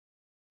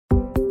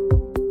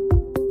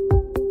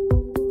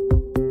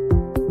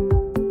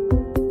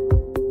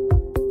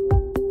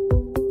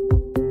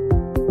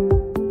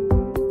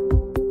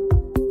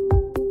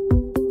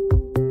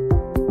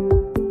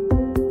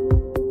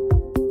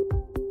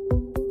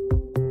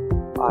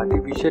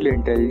Artificial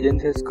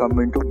intelligence has come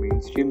into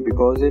mainstream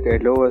because it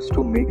allows us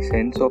to make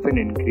sense of an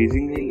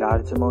increasingly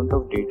large amount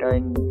of data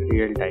in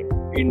real time.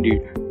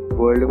 Indeed,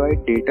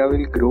 worldwide data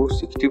will grow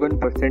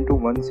 61% to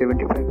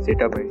 175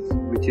 zettabytes,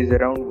 which is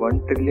around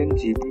 1 trillion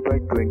GB by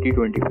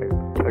 2025.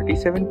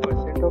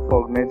 37% of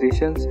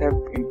organizations have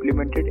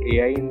implemented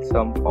AI in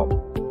some form.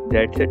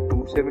 That's a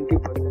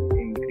 270%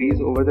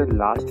 increase over the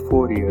last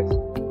 4 years.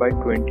 By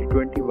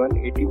 2021,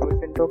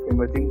 80% of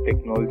emerging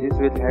technologies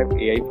will have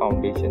AI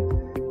foundations.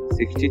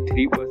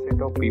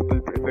 63% of people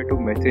prefer to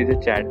message a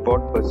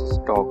chatbot versus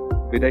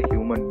talk with a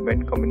human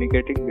when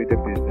communicating with a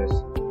business.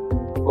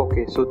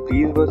 Okay, so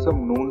these were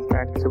some known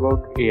facts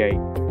about AI.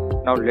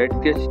 Now let's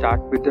get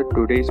started with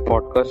today's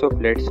podcast of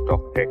Let's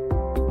Talk Tech.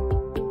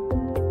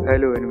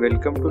 Hello and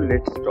welcome to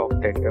Let's Talk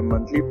Tech, a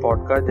monthly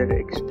podcast that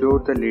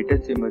explores the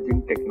latest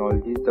emerging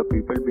technologies, the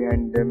people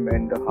behind them,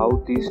 and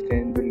how these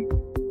trends will.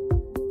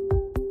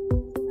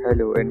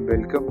 Hello and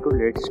welcome to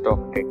Let's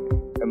Talk Tech,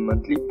 a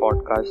monthly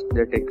podcast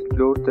that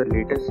explores the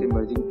latest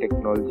emerging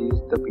technologies,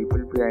 the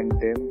people behind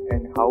them,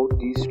 and how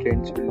these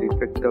trends will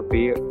affect the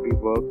way we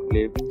work,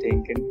 live,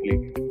 think, and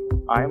play.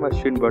 I am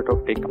Ashwin Bhatt of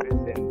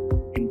TechPress,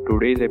 and in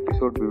today's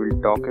episode, we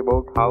will talk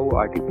about how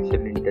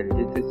artificial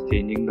intelligence is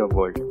changing the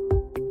world.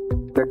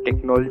 The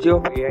technology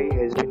of AI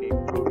has been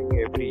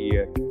improving every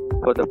year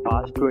for the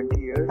past 20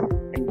 years,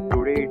 and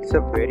today it's a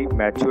very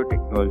mature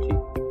technology.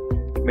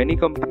 Many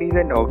companies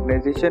and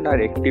organizations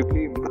are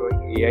actively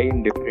employing AI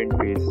in different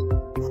ways.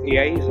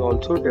 AI is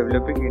also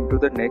developing into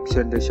the next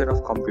generation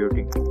of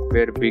computing,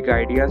 where big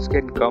ideas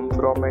can come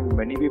from and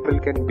many people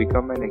can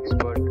become an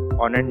expert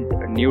on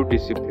a new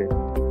discipline.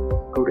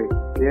 Today,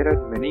 there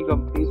are many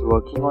companies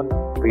working on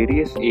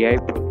various AI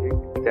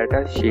projects that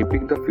are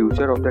shaping the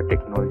future of the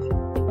technology.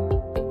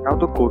 Now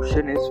the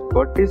question is,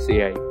 what is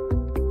AI?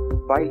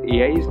 While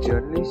AI is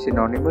generally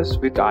synonymous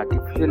with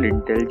artificial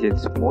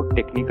intelligence, more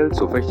technical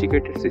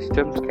sophisticated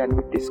systems can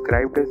be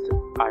described as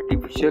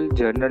artificial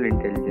general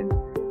intelligence.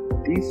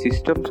 These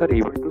systems are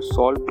able to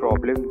solve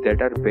problems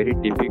that are very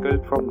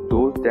difficult from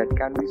those that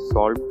can be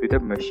solved with a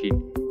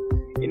machine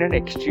in an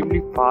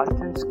extremely fast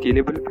and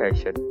scalable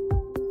fashion.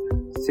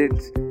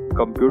 Since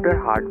computer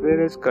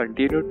hardware has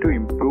continued to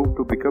improve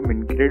to become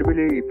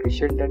incredibly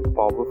efficient and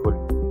powerful,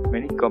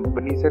 many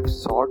companies have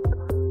sought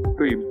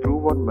to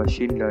improve on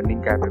machine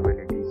learning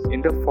capabilities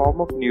in the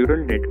form of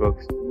neural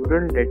networks.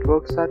 Neural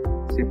networks are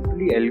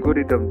simply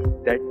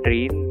algorithms that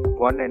train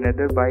one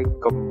another by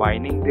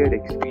combining their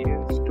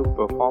experience to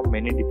perform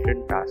many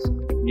different tasks.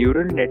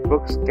 Neural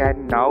networks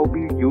can now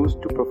be used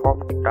to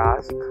perform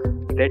tasks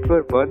that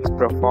were once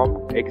performed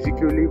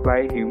executively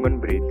by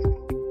human brains,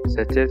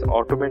 such as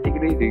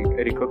automatically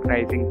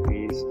recognizing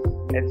face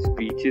and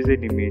speeches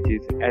and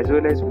images, as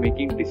well as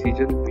making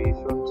decisions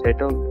based on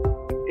set of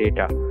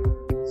data,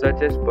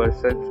 such as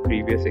person's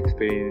previous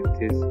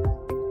experiences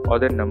or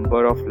the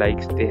number of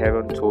likes they have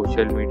on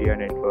social media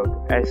network.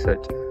 As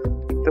such,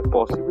 the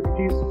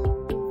possibilities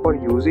for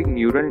using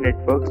neural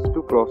networks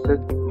to process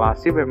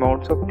massive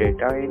amounts of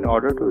data in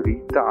order to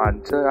reach the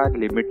answer are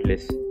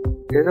limitless.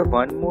 There's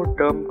one more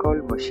term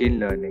called machine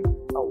learning.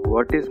 Now,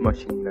 what is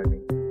machine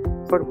learning?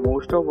 For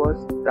most of us,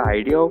 the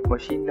idea of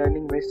machine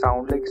learning may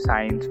sound like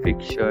science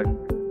fiction,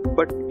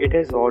 but it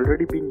has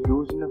already been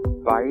used in a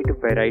wide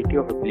variety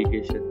of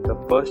applications. The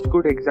first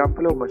good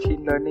example of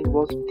machine learning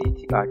was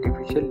teaching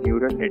artificial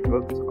neural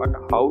networks on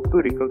how to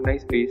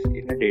recognize face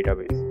in a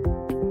database.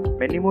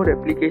 Many more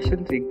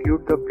applications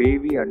include the way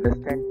we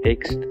understand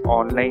text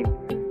online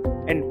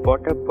and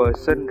what a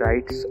person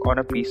writes on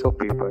a piece of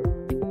paper.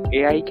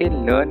 AI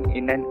can learn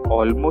in an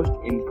almost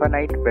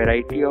infinite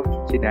variety of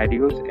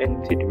scenarios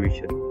and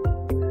situations.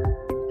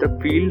 The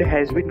field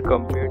has been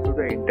compared to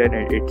the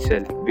internet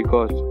itself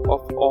because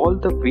of all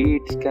the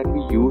ways it can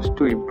be used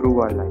to improve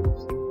our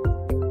lives.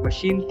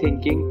 Machine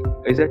thinking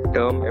is a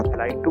term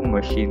applied to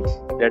machines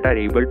that are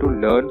able to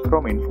learn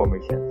from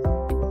information.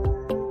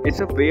 It's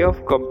a way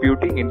of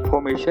computing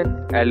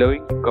information,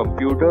 allowing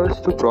computers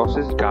to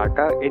process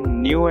data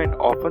in new and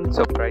often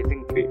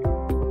surprising ways.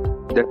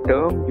 The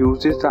term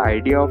uses the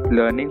idea of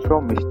learning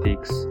from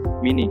mistakes,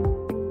 meaning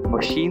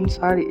machines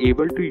are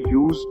able to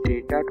use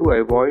data to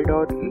avoid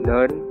or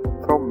learn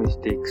from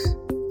mistakes,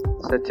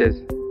 such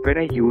as when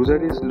a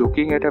user is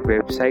looking at a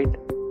website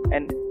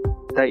and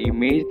the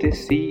image they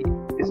see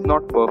is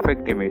not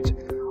perfect image,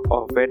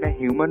 or when a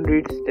human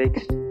reads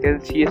text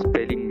they'll see a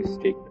spelling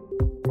mistake.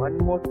 One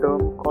more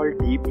term called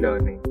deep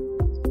learning.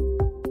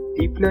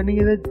 Deep learning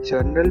is a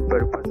general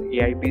purpose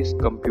AI based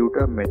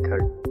computer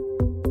method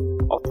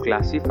of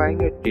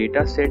classifying a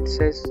data set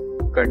as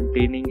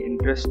containing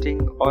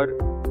interesting or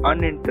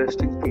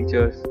uninteresting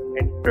features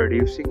and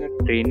producing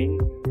a training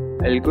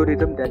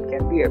algorithm that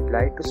can be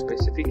applied to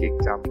specific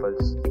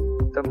examples.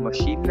 The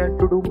machine learns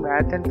to do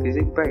math and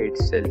physics by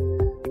itself.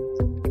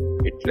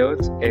 It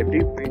learns every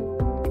bit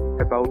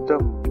about the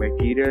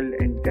material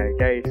and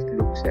data it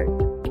looks at.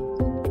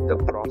 The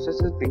process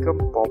has become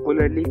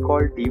popularly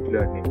called deep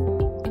learning,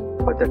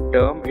 but the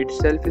term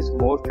itself is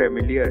more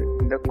familiar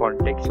in the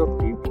context of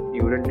deep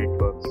neural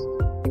networks.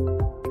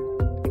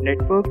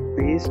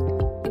 Network-based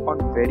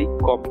on very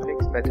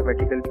complex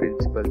mathematical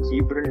principles,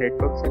 deep neural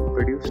networks and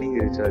producing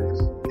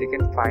results. They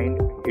can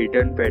find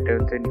hidden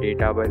patterns in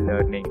data by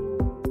learning.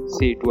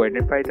 Say to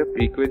identify the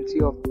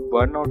frequency of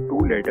one or two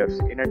letters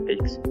in a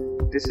text.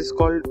 This is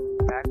called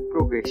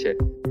backpropagation,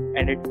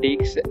 and it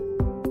takes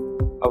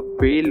a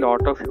way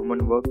lot of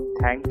human work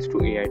thanks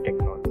to AI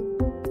technology.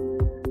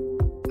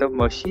 The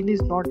machine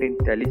is not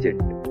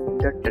intelligent in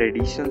the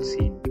traditional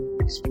scene.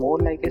 It's more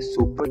like a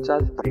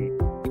supercharged brain.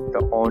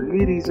 The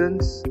only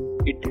reasons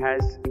it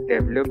has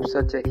developed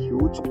such a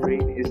huge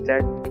brain is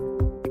that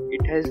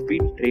it has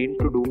been trained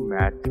to do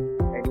math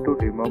and to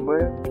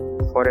remember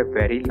for a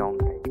very long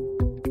time.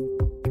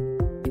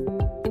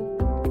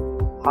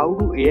 How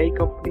do AI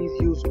companies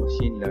use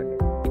machine learning?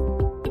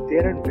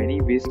 There are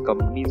many ways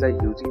companies are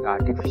using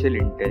artificial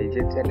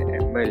intelligence and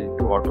ML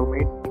to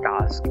automate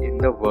tasks in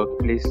the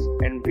workplace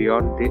and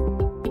beyond.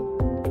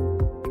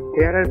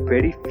 There are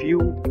very few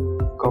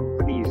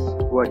companies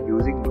who are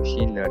using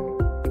machine learning.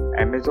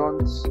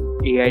 Amazon's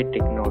AI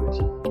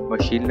technology,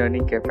 machine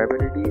learning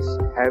capabilities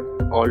have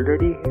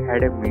already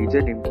had a major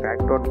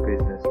impact on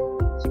business,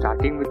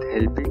 starting with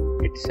helping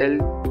it sell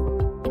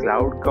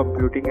cloud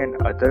computing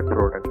and other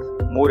products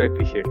more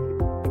efficiently.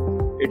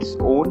 Its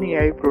own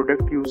AI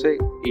product uses an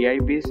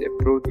AI-based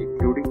approach,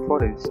 including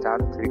for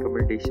instance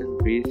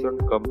recommendations based on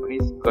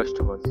companies'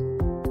 customers.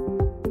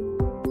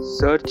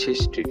 Search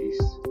histories.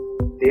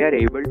 They are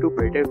able to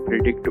better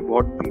predict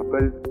what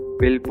people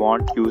will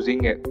want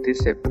using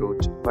this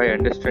approach by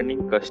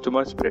understanding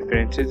customers'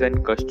 preferences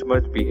and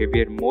customers'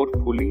 behavior more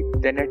fully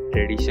than a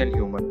traditional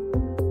human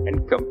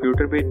and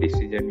computer-based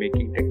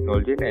decision-making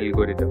technology and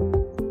algorithm.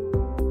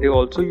 They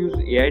also use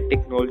AI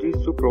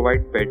technologies to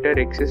provide better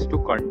access to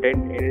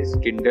content in its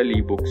Kindle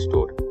ebook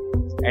store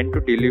and to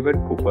deliver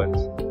coupons.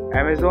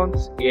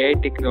 Amazon's AI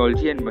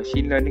technology and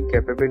machine learning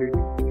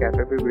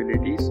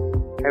capabilities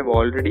have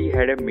already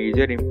had a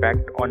major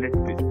impact on its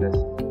business,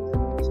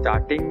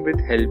 starting with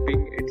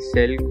helping it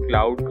sell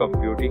cloud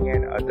computing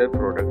and other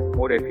products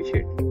more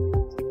efficiently.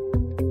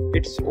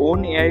 Its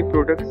own AI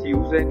products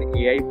use an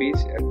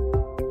AI-based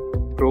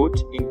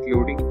approach,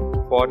 including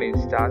for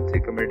instance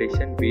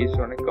recommendation based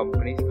on a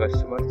company's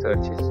customer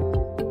searches.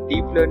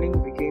 Deep learning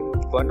became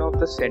one of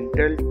the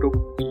central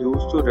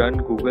used to run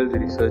Google's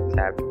research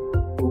lab.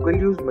 Google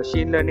used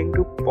machine learning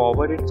to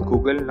power its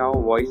Google Now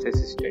voice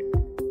assistant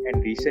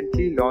and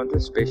recently launched a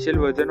special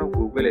version of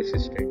Google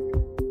Assistant,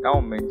 now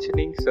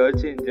mentioning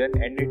search engine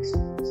and its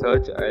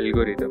search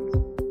algorithms.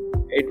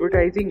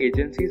 Advertising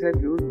agencies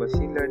have used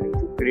machine learning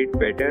to create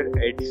better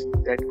ads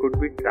that could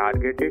be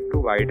targeted to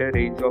wider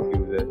range of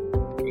users,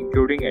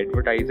 including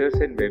advertisers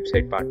and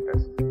website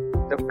partners.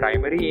 The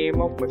primary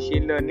aim of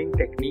machine learning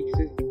techniques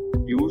is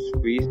use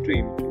ways to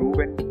improve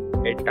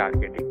ad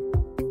targeting.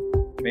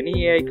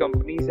 Many AI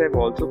companies have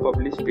also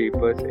published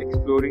papers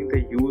exploring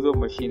the use of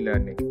machine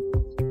learning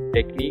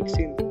techniques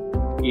in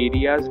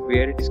areas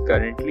where it's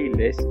currently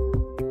less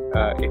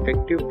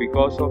effective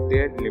because of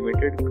their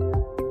limited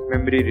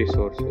memory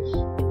resources.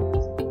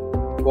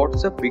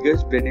 What's the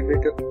biggest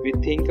benefit? We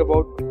think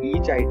about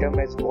each item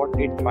as what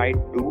it might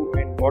do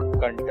and what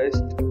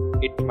context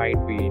it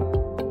might be in.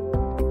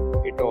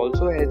 It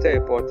also has the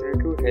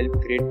opportunity to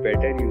help create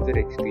better user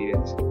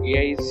experience.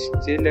 AI is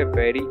still a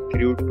very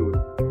crude tool.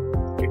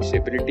 Its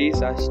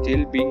abilities are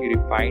still being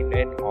refined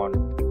and honed.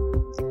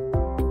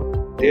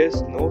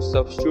 There's no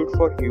substitute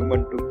for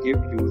human to give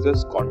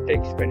users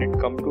context when it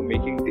comes to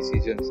making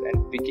decisions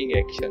and picking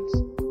actions.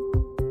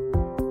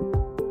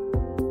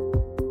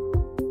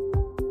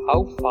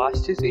 How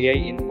fast is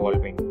AI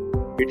evolving?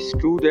 It's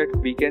true that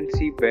we can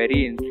see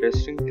very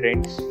interesting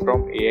trends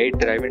from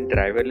AI-driven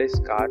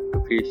driverless car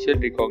to facial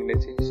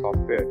recognition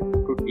software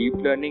to deep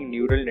learning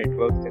neural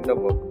networks in the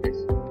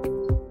workplace.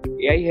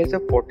 AI has a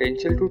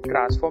potential to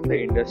transform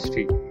the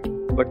industry,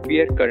 but we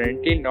are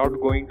currently not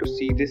going to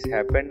see this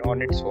happen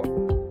on its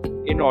own.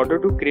 In order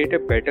to create a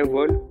better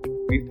world,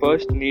 we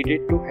first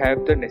needed to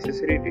have the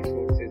necessary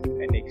resources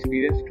and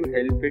experience to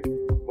help it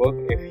work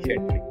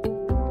efficiently.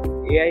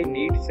 AI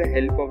needs the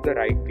help of the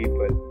right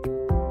people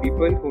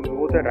who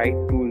know the right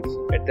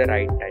tools at the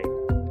right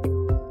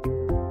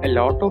time. A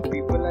lot of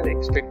people are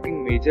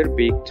expecting major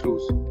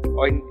breakthroughs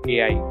on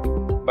AI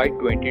by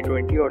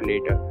 2020 or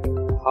later.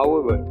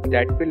 However,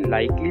 that will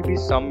likely be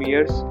some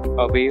years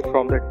away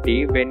from the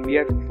day when we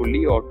are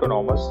fully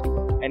autonomous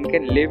and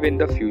can live in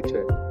the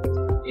future.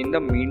 In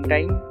the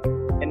meantime,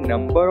 a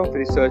number of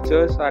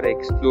researchers are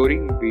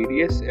exploring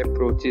various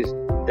approaches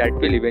that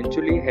will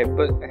eventually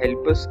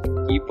help us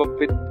keep up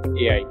with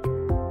AI.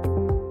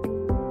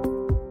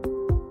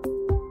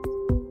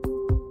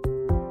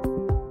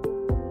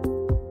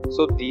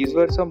 So these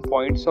were some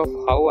points of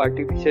how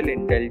artificial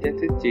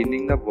intelligence is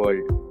changing the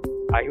world.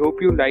 I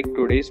hope you liked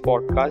today's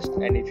podcast,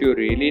 and if you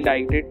really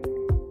liked it,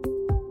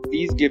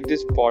 please give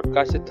this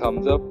podcast a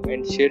thumbs up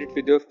and share it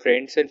with your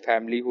friends and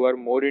family who are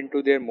more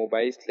into their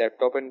mobiles,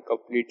 laptop and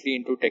completely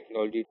into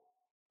technology,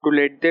 to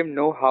let them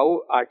know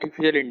how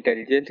artificial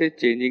intelligence is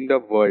changing the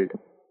world.